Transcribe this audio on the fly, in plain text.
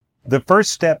The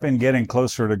first step in getting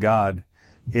closer to God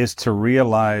is to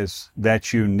realize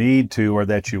that you need to or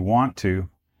that you want to.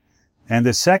 And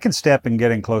the second step in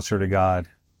getting closer to God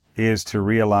is to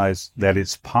realize that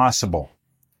it's possible.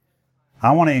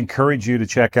 I want to encourage you to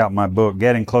check out my book,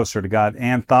 Getting Closer to God,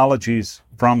 Anthologies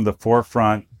from the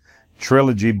Forefront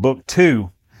Trilogy, Book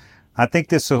 2. I think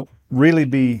this will really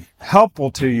be helpful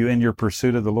to you in your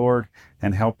pursuit of the Lord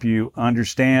and help you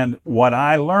understand what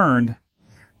I learned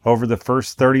over the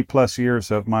first 30 plus years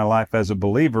of my life as a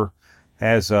believer,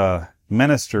 as a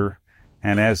minister,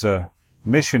 and as a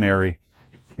missionary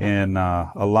in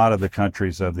a lot of the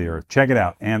countries of the earth. Check it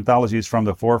out. Anthologies from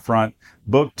the Forefront,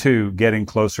 Book 2, Getting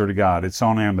Closer to God. It's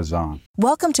on Amazon.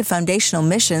 Welcome to Foundational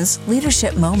Missions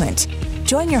Leadership Moment.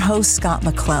 Join your host, Scott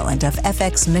McClelland of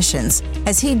FX Missions,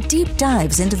 as he deep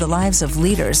dives into the lives of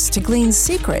leaders to glean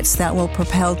secrets that will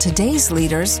propel today's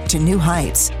leaders to new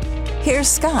heights. Here's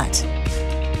Scott.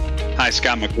 Hi,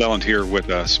 Scott McClelland here with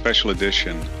a special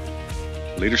edition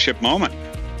Leadership Moment.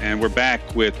 And we're back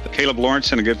with Caleb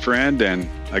Lawrenson, a good friend, and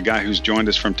a guy who's joined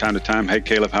us from time to time. Hey,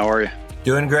 Caleb, how are you?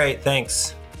 Doing great,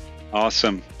 thanks.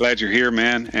 Awesome. Glad you're here,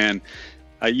 man. And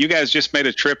you guys just made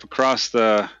a trip across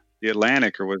the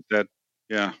Atlantic, or was that,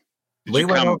 yeah? We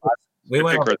went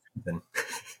over something.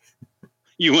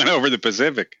 You went over the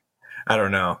Pacific. I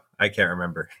don't know. I can't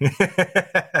remember.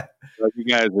 Well, you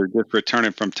guys are just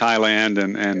returning from Thailand,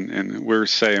 and we're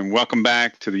saying welcome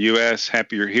back to the U.S.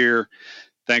 Happy you're here.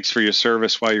 Thanks for your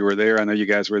service while you were there. I know you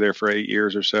guys were there for 8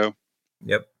 years or so.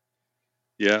 Yep.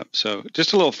 Yeah. So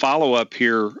just a little follow-up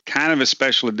here, kind of a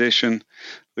special edition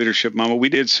Leadership Moment. We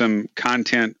did some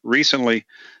content recently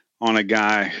on a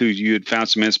guy who you had found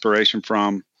some inspiration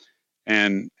from.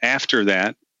 And after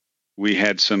that, we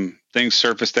had some things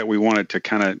surface that we wanted to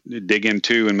kind of dig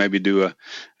into and maybe do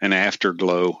an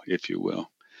afterglow, if you will.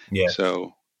 Yeah.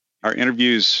 So our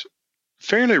interviews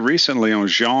fairly recently on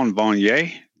Jean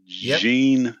Vanier. Yep.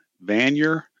 Jean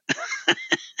Vanier.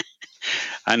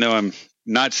 I know I'm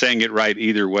not saying it right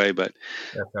either way, but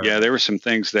yeah, there were some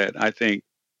things that I think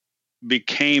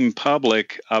became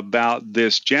public about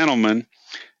this gentleman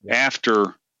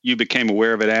after you became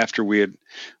aware of it, after we had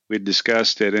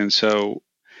discussed it. And so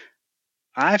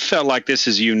I felt like this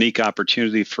is a unique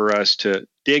opportunity for us to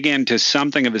dig into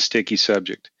something of a sticky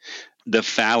subject, the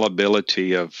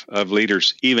fallibility of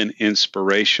leaders, even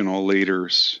inspirational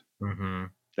leaders. Mm-hmm.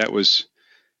 That was,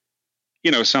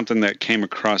 something that came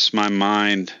across my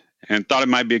mind and thought it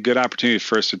might be a good opportunity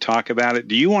for us to talk about it.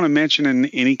 Do you want to mention in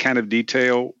any kind of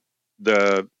detail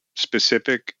the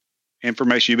specific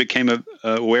information you became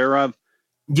aware of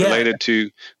related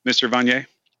to Mr. Vanier?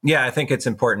 Yeah, I think it's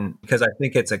important because I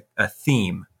think it's a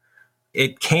theme.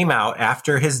 It came out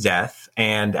after his death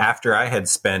and after I had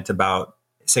spent about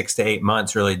 6 to 8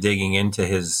 months really digging into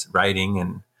his writing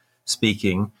and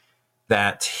speaking,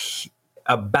 that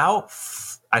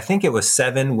I think it was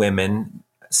 7 women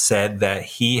said that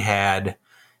he had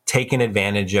taken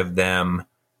advantage of them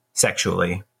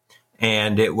sexually.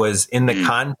 And it was in the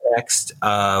context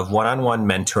of one-on-one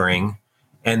mentoring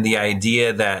and the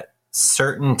idea that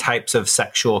certain types of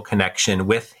sexual connection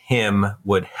with him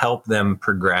would help them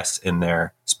progress in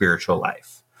their spiritual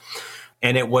life.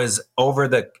 And it was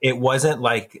it wasn't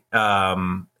like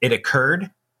it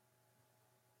occurred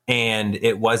and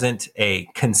it wasn't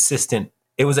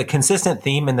it was a consistent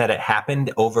theme in that it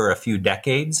happened over a few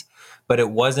decades, but it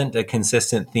wasn't a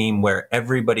consistent theme where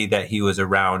everybody that he was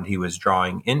around, he was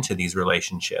drawing into these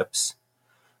relationships.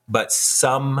 But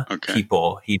some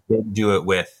people he did do it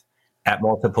with at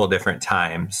multiple different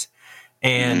times.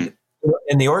 And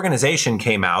the organization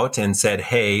came out and said,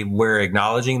 hey, we're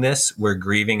acknowledging this. We're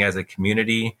grieving as a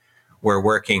community. We're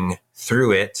working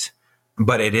through it.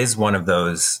 But it is one of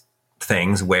those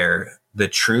things where the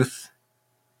truth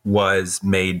was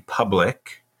made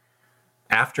public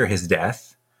after his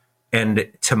death.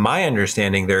 And to my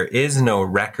understanding, there is no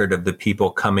record of the people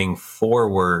coming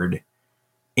forward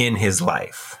in his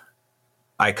life.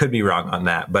 I could be wrong on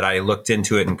that, but I looked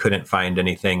into it and couldn't find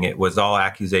anything. It was all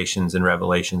accusations and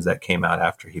revelations that came out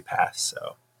after he passed.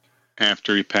 So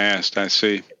after he passed, I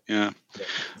see. Yeah.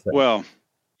 Well,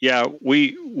 yeah,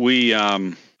 we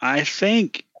I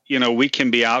think, we can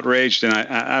be outraged, and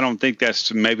I don't think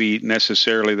that's maybe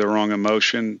necessarily the wrong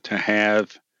emotion to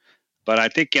have. But I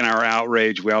think in our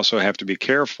outrage, we also have to be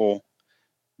careful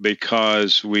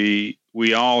because we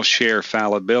all share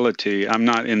fallibility. I'm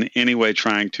not in any way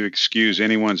trying to excuse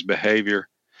anyone's behavior,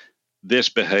 this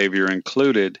behavior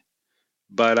included.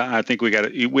 But I think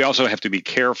we also have to be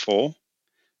careful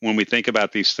when we think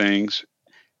about these things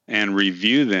and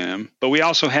review them. But we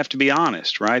also have to be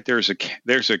honest, right? There's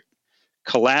a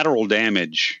collateral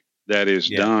damage that is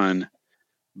done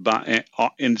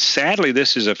and sadly,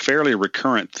 this is a fairly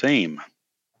recurrent theme.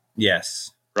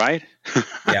 Yes. Right?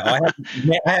 Yeah,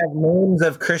 I have names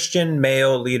of Christian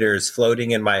male leaders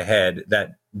floating in my head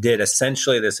that did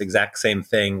essentially this exact same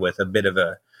thing with a bit of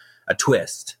a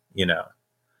twist,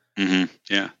 Mm-hmm.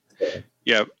 Yeah.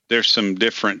 Yeah. There's some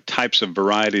different types of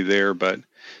variety there, but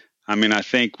I mean, I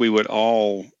think we would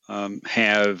all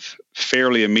have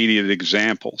fairly immediate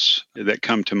examples that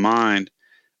come to mind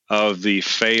of the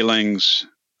failings,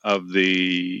 of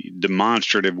the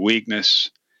demonstrative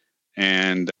weakness,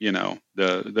 and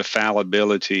the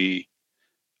fallibility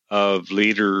of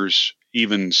leaders,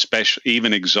 even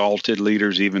exalted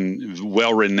leaders, even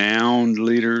well-renowned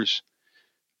leaders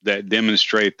that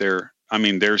demonstrate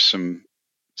there's some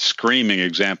screaming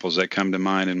examples that come to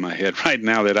mind in my head right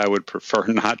now that I would prefer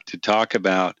not to talk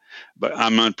about, but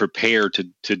I'm unprepared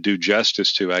to do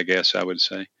justice to, I guess I would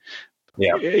say.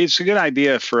 Yeah. It's a good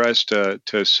idea for us to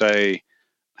say,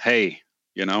 hey,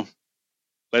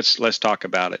 let's talk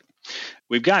about it.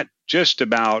 We've got just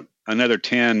about another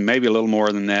 10, maybe a little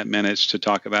more than that minutes to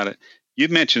talk about it. You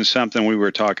mentioned something we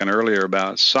were talking earlier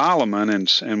about Solomon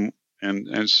and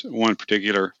one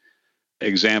particular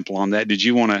example on that. Did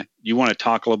you want to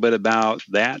talk a little bit about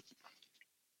that?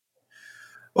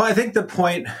 Well, I think the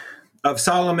point of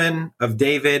Solomon, of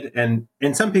David, and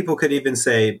some people could even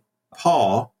say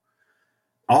Paul,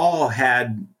 all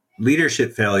had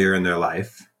leadership failure in their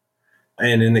life.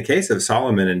 And in the case of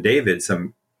Solomon and David,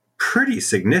 some pretty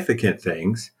significant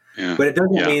things. Yeah. But it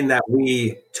doesn't mean that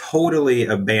we totally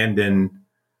abandon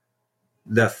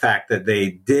the fact that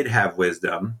they did have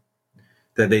wisdom,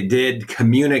 that they did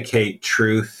communicate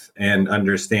truth and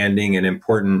understanding and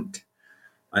important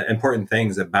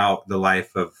things about the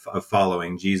life of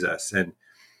following Jesus. And,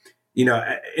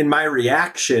 in my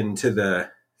reaction to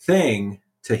the thing,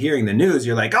 to hearing the news,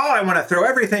 you're like, oh, I want to throw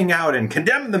everything out and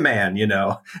condemn the man,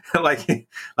 like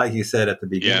you said at the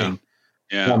beginning.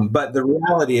 Yeah. But the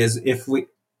reality is,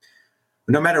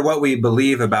 no matter what we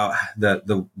believe about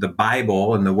the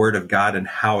Bible and the Word of God and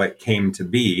how it came to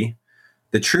be,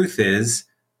 the truth is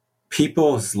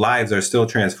people's lives are still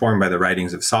transformed by the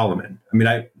writings of Solomon. I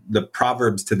mean, the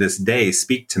Proverbs to this day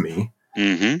speak to me,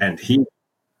 mm-hmm.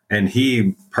 and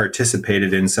he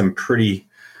participated in some pretty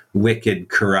wicked,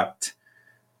 corrupt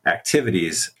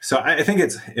activities. So I think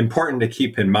it's important to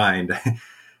keep in mind.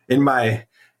 In my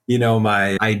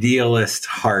idealist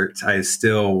heart, I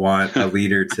still want a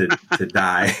leader to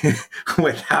die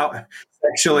without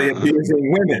sexually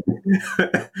abusing women.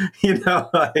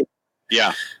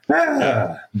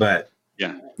 But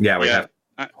we have to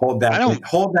hold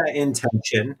that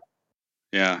intention.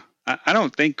 Yeah. I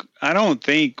don't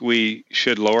think we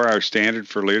should lower our standard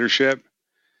for leadership,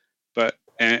 but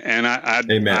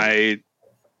Amen.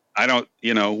 I don't,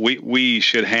 we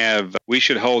should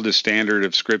hold the standard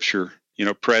of Scripture,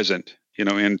 present, in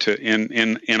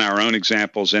our own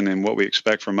examples and in what we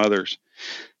expect from others.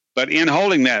 But in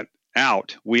holding that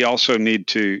out, we also need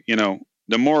to,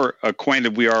 the more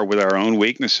acquainted we are with our own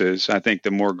weaknesses, I think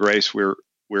the more grace we're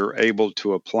able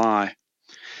to apply.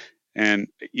 And,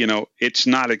 it's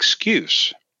not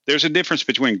excuse. There's a difference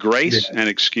between grace and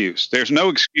excuse. There's no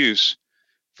excuse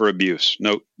for abuse.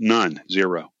 None,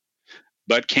 zero.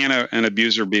 But can an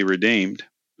abuser be redeemed?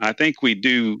 I think we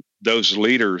do those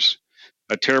leaders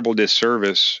a terrible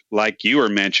disservice, like you were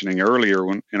mentioning earlier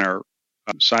in our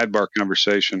sidebar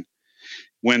conversation.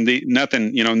 When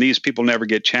these people never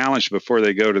get challenged before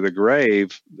they go to the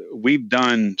grave, we've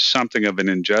done something of an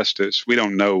injustice. We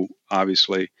don't know,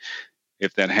 obviously,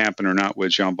 if that happened or not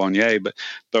with Jean Bonnier,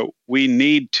 but we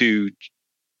need to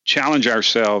challenge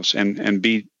ourselves and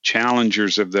be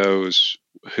challengers of those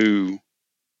who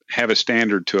have a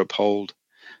standard to uphold.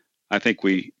 I think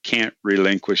we can't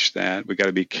relinquish that. We got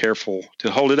to be careful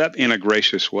to hold it up in a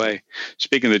gracious way,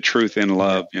 speaking the truth in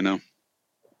love,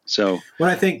 So, well,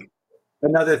 I think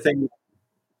another thing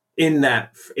in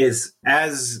that is,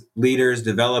 as leaders,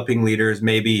 developing leaders,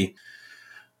 maybe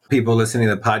people listening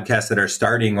to the podcast that are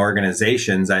starting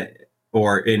organizations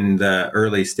or in the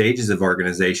early stages of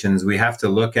organizations, we have to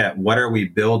look at what are we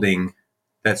building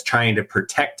that's trying to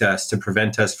protect us, to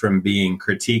prevent us from being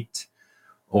critiqued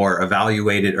or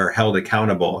evaluated or held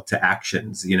accountable to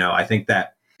actions. I think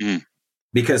that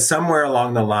because somewhere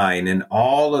along the line in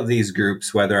all of these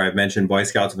groups, whether I've mentioned Boy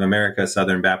Scouts of America,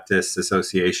 Southern Baptist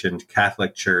Association,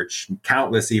 Catholic Church,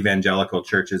 countless evangelical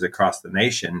churches across the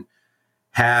nation,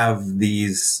 have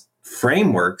these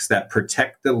frameworks that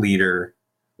protect the leader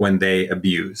when they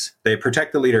abuse. They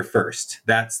protect the leader first.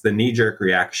 That's the knee-jerk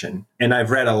reaction. And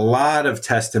I've read a lot of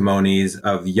testimonies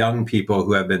of young people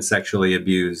who have been sexually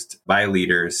abused by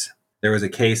leaders. There was a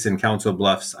case in Council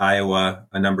Bluffs, Iowa,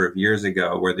 a number of years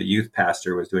ago where the youth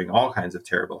pastor was doing all kinds of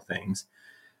terrible things.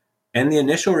 And the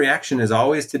initial reaction is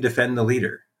always to defend the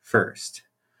leader first.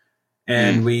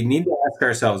 And we need to ask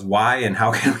ourselves why and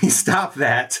how can we stop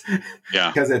that?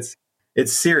 Yeah. Because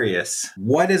it's serious.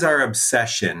 What is our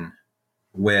obsession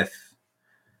with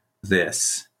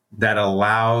this that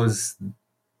allows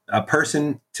a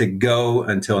person to go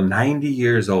until 90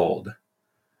 years old,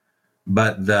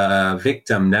 but the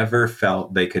victim never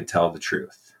felt they could tell the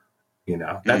truth? You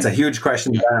know, that's a huge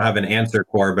question that I don't have an answer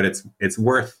for, but it's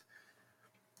worth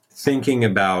thinking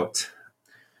about.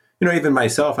 You know, even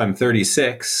myself, I'm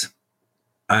 36.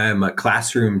 I'm a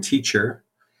classroom teacher.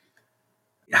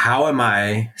 How am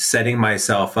I setting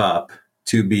myself up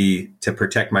to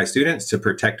protect my students, to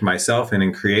protect myself,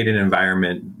 and create an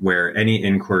environment where any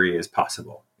inquiry is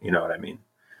possible? You know what I mean?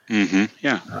 Mm-hmm.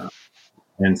 Yeah.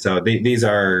 And so these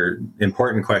are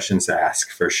important questions to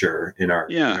ask for sure in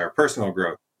our personal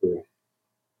growth.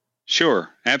 Sure,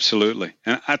 absolutely.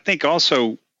 And I think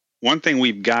also one thing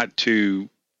we've got to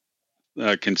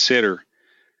consider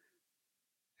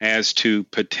as to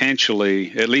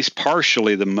potentially, at least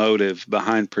partially, the motive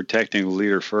behind protecting the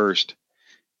leader first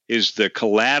is the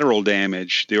collateral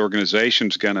damage the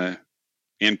organization's going to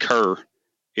incur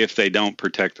if they don't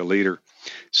protect the leader.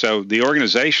 So the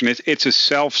organization, it's a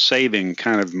self-saving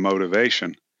kind of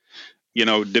motivation, you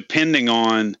know, depending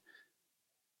on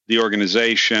the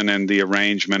organization and the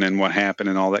arrangement and what happened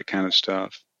and all that kind of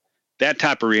stuff. That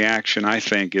type of reaction, I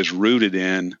think, is rooted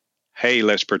in, hey,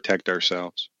 let's protect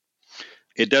ourselves.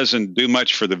 It doesn't do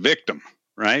much for the victim,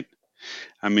 right?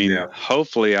 I mean,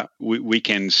 hopefully we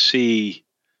can see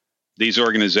these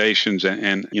organizations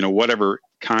and, you know, whatever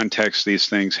context these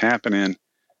things happen in,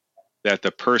 that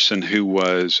the person who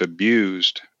was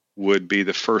abused would be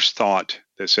the first thought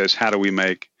that says, how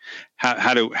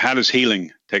does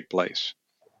healing take place?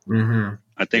 Mm-hmm.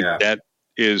 I think that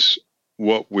is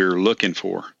what we're looking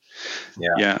for.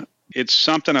 Yeah. It's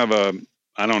something of a,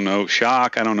 I don't know,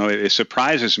 shock. I don't know. It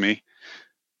surprises me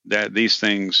that these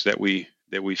things that we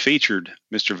featured,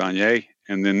 Mr. Vanier,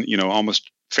 and then, you know,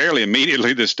 almost fairly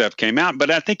immediately this stuff came out.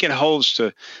 But I think it holds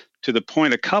to the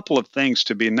point, a couple of things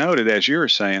to be noted, as you were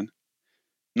saying.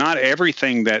 Not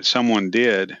everything that someone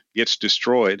did gets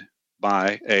destroyed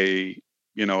by a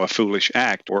foolish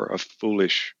act or a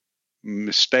foolish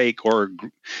mistake or,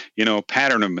 you know,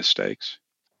 pattern of mistakes,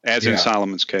 as in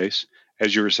Solomon's case,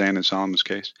 as you were saying in Solomon's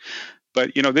case.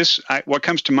 But, you know, what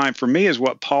comes to mind for me is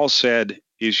what Paul said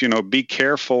is, you know, be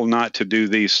careful not to do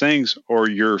these things or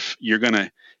you're going to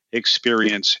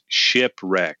experience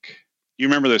shipwreck. You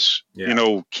remember this, you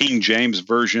know, King James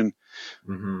Version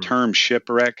term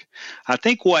shipwreck? I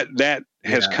think what that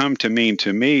has come to mean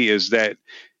to me is that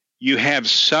you have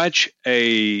such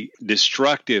a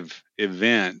destructive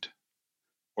event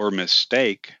or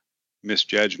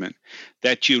misjudgment,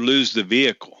 that you lose the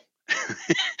vehicle.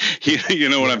 You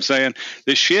know what I'm saying?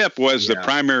 The ship was the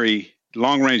primary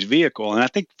long-range vehicle. And I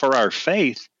think for our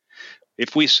faith,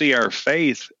 if we see our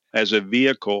faith as a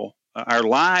vehicle, our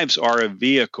lives are a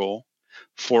vehicle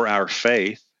for our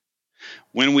faith.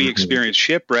 When we experience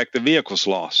shipwreck, the vehicle's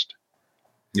lost.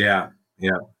 Yeah.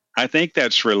 I think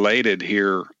that's related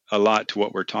here a lot to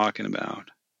what we're talking about.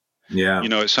 Yeah. You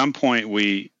know, at some point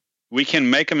we can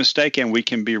make a mistake and we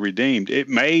can be redeemed. It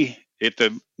may, if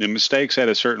the mistake's at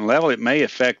a certain level, it may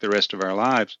affect the rest of our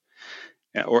lives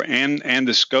and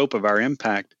the scope of our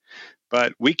impact.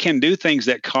 But we can do things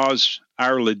that cause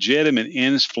our legitimate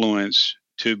influence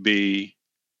to be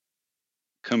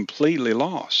completely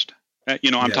lost.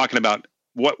 You know, I'm talking about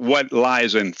what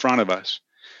lies in front of us.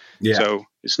 Yeah. So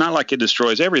it's not like it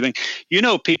destroys everything. You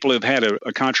know, people have had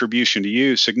a contribution to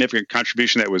you, significant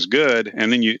contribution that was good,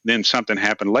 and then something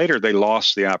happened later. They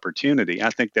lost the opportunity. I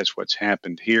think that's what's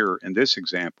happened here in this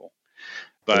example.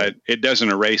 But it doesn't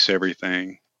erase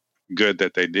everything good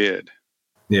that they did.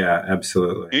 Yeah,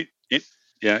 absolutely.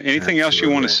 Anything else you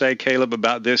want to say, Caleb,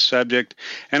 about this subject?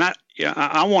 And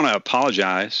I want to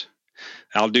apologize.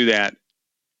 I'll do that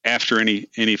after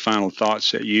any final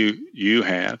thoughts that you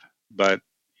have. But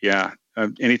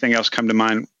anything else come to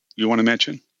mind you want to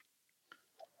mention?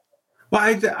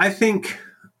 Well, I think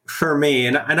for me,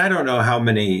 and I don't know how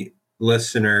many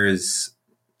listeners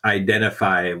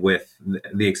identify with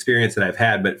the experience that I've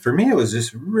had, but for me, it was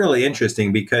just really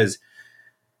interesting because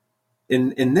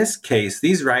in this case,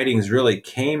 these writings really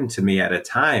came to me at a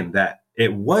time that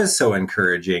it was so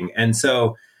encouraging. And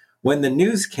so when the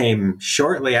news came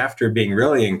shortly after being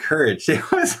really encouraged, it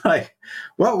was like,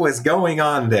 what was going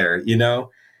on there, you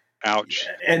know? Ouch.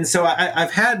 And so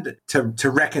I've had to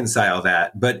reconcile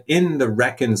that, but in the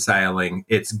reconciling,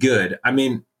 it's good. I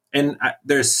mean, And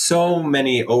there's so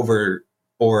many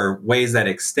ways that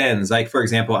extends. Like, for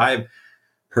example, I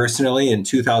personally in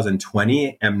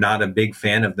 2020 am not a big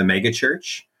fan of the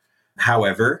megachurch.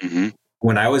 However,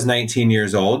 when I was 19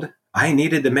 years old, I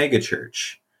needed the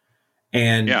megachurch.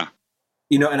 And,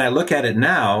 and I look at it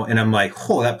now and I'm like,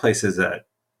 oh, that place is a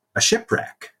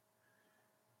shipwreck.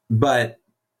 But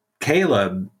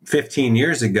Caleb 15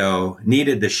 years ago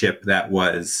needed the ship that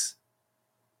was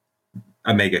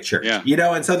a mega church,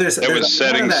 and so there's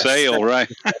setting sail, right?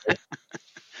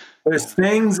 There's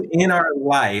things in our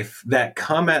life that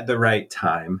come at the right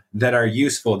time that are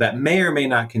useful, that may or may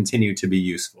not continue to be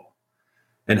useful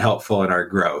and helpful in our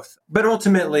growth. But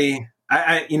ultimately,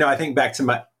 I think back to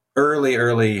my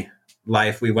early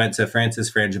life. We went to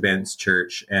Francis Frangipani's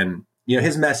church, and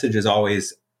his message is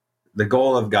always, the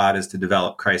goal of God is to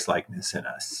develop Christ-likeness in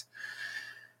us.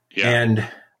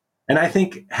 And I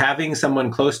think having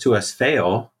someone close to us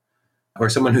fail, or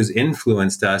someone who's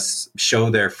influenced us show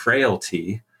their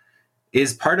frailty,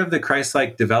 is part of the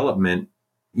Christ-like development,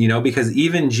 because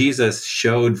even Jesus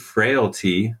showed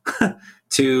frailty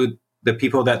to the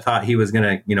people that thought he was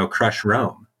going to, crush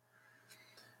Rome.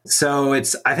 So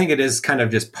I think it is kind of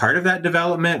just part of that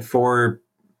development for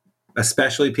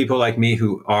especially people like me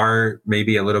who are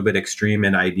maybe a little bit extreme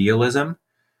in idealism,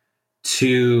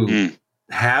 to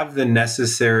have the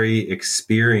necessary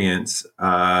experience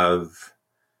of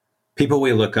people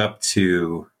we look up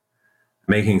to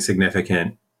making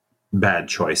significant bad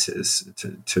choices,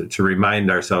 to remind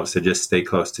ourselves to just stay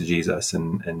close to Jesus.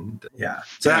 So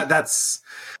that's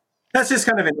just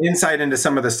kind of an insight into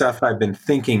some of the stuff I've been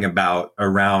thinking about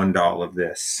around all of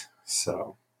this.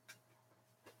 So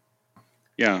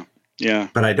yeah.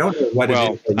 But I don't know what it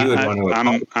is that you would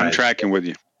want to. I'm tracking with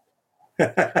you.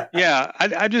 Yeah,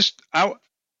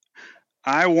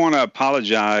 I want to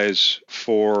apologize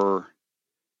for,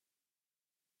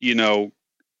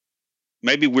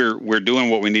 maybe we're doing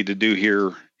what we need to do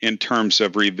here in terms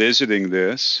of revisiting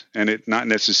this, and it not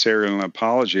necessarily an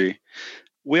apology.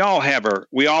 We all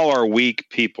are weak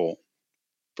people.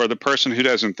 For the person who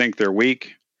doesn't think they're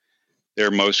weak, they're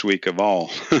most weak of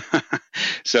all.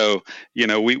 So,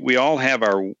 we all have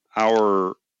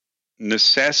our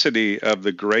necessity of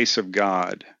the grace of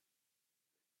God.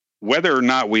 Whether or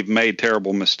not we've made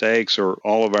terrible mistakes, or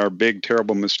all of our big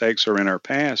terrible mistakes are in our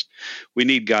past, we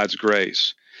need God's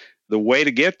grace. The way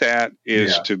to get that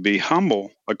is to be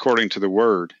humble according to the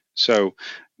word. So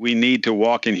we need to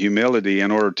walk in humility in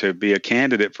order to be a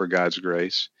candidate for God's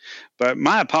grace. But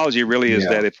my apology really is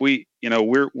that if we're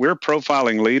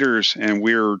profiling leaders and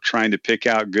we're trying to pick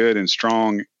out good and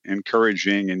strong,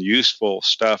 encouraging and useful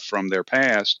stuff from their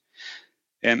past.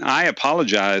 And I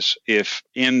apologize if,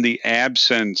 in the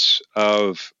absence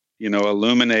of,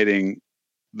 illuminating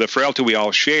the frailty we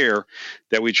all share,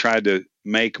 that we tried to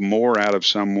make more out of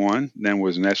someone than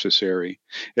was necessary.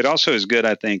 It also is good,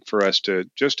 I think, for us to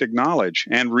just acknowledge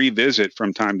and revisit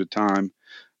from time to time,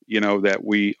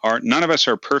 that none of us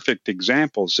are perfect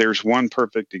examples. There's one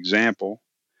perfect example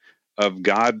of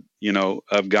God,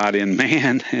 of God in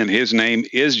man, and his name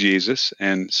is Jesus.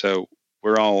 And so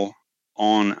we're all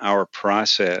on our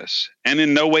process, and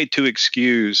in no way to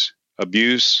excuse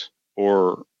abuse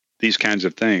or these kinds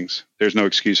of things. There's no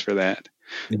excuse for that.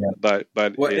 Yeah. But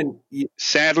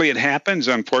sadly it happens.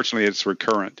 Unfortunately, it's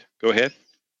recurrent. Go ahead.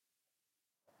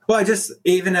 Well,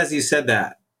 even as you said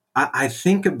that, I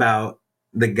think about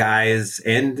the guys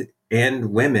and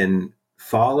women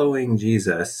following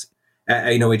Jesus.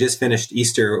 We just finished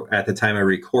Easter at the time of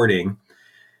recording,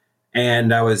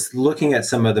 and I was looking at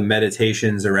some of the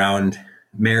meditations around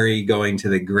Mary going to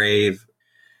the grave.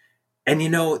 And,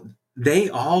 they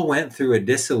all went through a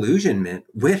disillusionment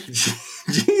with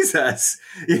Jesus,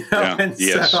 And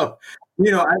so,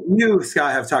 you,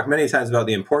 Scott, have talked many times about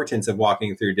the importance of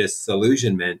walking through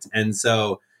disillusionment. And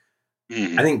so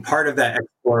I think part of that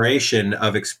exploration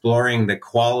of exploring the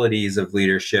qualities of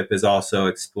leadership is also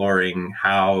exploring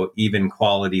how even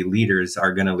quality leaders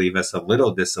are going to leave us a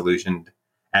little disillusioned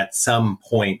at some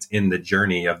point in the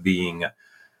journey of being,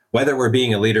 whether we're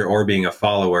being a leader or being a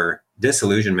follower.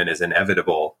 Disillusionment is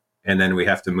inevitable. And then we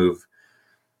have to move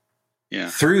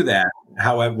through that,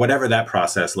 whatever that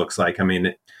process looks like. I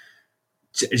mean,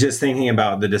 just thinking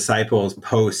about the disciples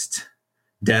post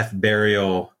death,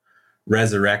 burial,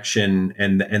 resurrection,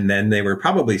 and then they were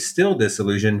probably still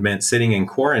disillusioned, sitting in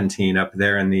quarantine up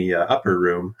there in the upper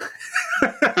room.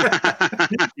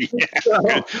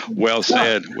 Well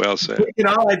said. We can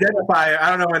all identify.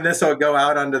 I don't know when this will go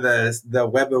out onto the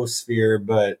webosphere,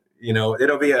 but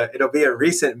it'll be a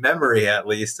recent memory, at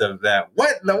least, of that.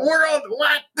 What in the world?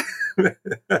 What?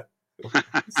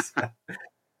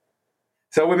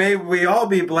 So we may all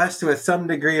be blessed with some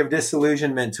degree of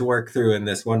disillusionment to work through in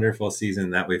this wonderful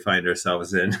season that we find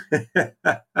ourselves in.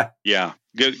 Yeah,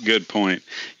 good point.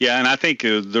 Yeah, and I think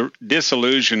the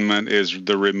disillusionment is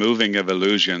the removing of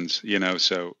illusions,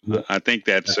 so I think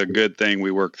that's a good thing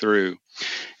we work through.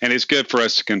 And it's good for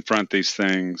us to confront these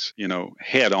things,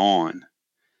 head on.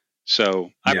 So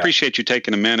I appreciate you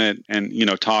taking a minute and,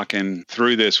 talking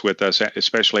through this with us,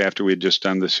 especially after we'd just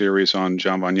done the series on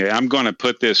Jean Vanier. I'm going to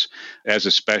put this as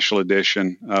a special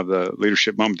edition of the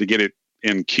Leadership Moment to get it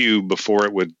in queue before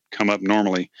it would come up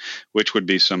normally, which would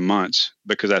be some months,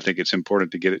 because I think it's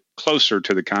important to get it closer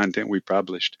to the content we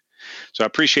published. So I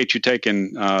appreciate you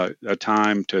taking a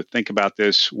time to think about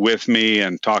this with me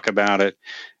and talk about it.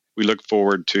 We look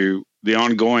forward to the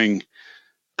ongoing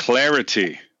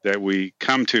clarity that we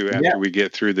come to after we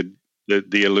get through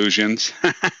the illusions.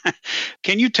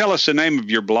 Can you tell us the name of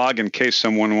your blog in case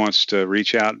someone wants to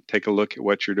reach out and take a look at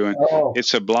what you're doing? Oh.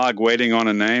 It's a blog waiting on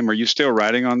a name. Are you still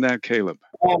writing on that, Caleb?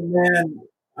 Oh, man.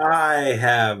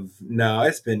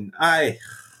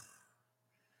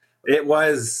 It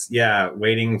was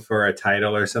waiting for a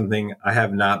title or something. I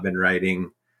have not been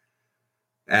writing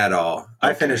at all. Okay.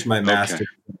 I finished my master's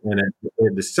in it.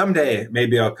 Someday,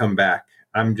 maybe I'll come back.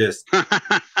 I'm just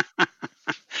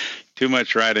too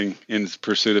much writing in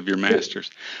pursuit of your master's.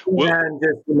 And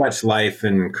just too much life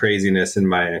and craziness in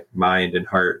my mind and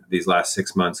heart these last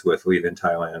 6 months with leaving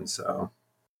Thailand. So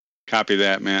copy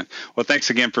that, man. Well, thanks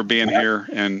again for being here,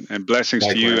 and blessings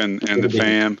to you and the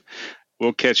fam.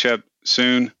 We'll catch up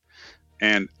soon.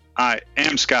 And I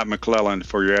am Scott McClelland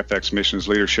for your FX Missions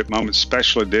Leadership Moment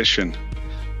Special Edition,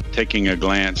 taking a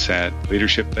glance at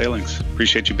leadership failings.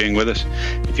 Appreciate you being with us.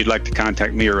 If you'd like to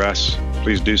contact me or us,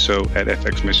 please do so at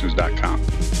fxmissions.com.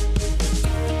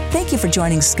 Thank you for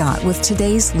joining Scott with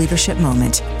today's Leadership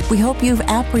Moment. We hope you've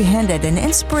apprehended an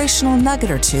inspirational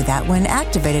nugget or two that, when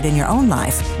activated in your own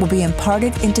life, will be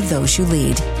imparted into those you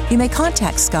lead. You may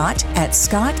contact Scott at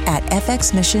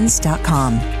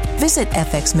scott@fxmissions.com. Visit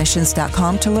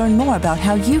fxmissions.com to learn more about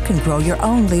how you can grow your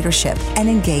own leadership and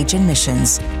engage in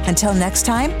missions. Until next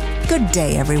time, good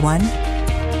day, everyone.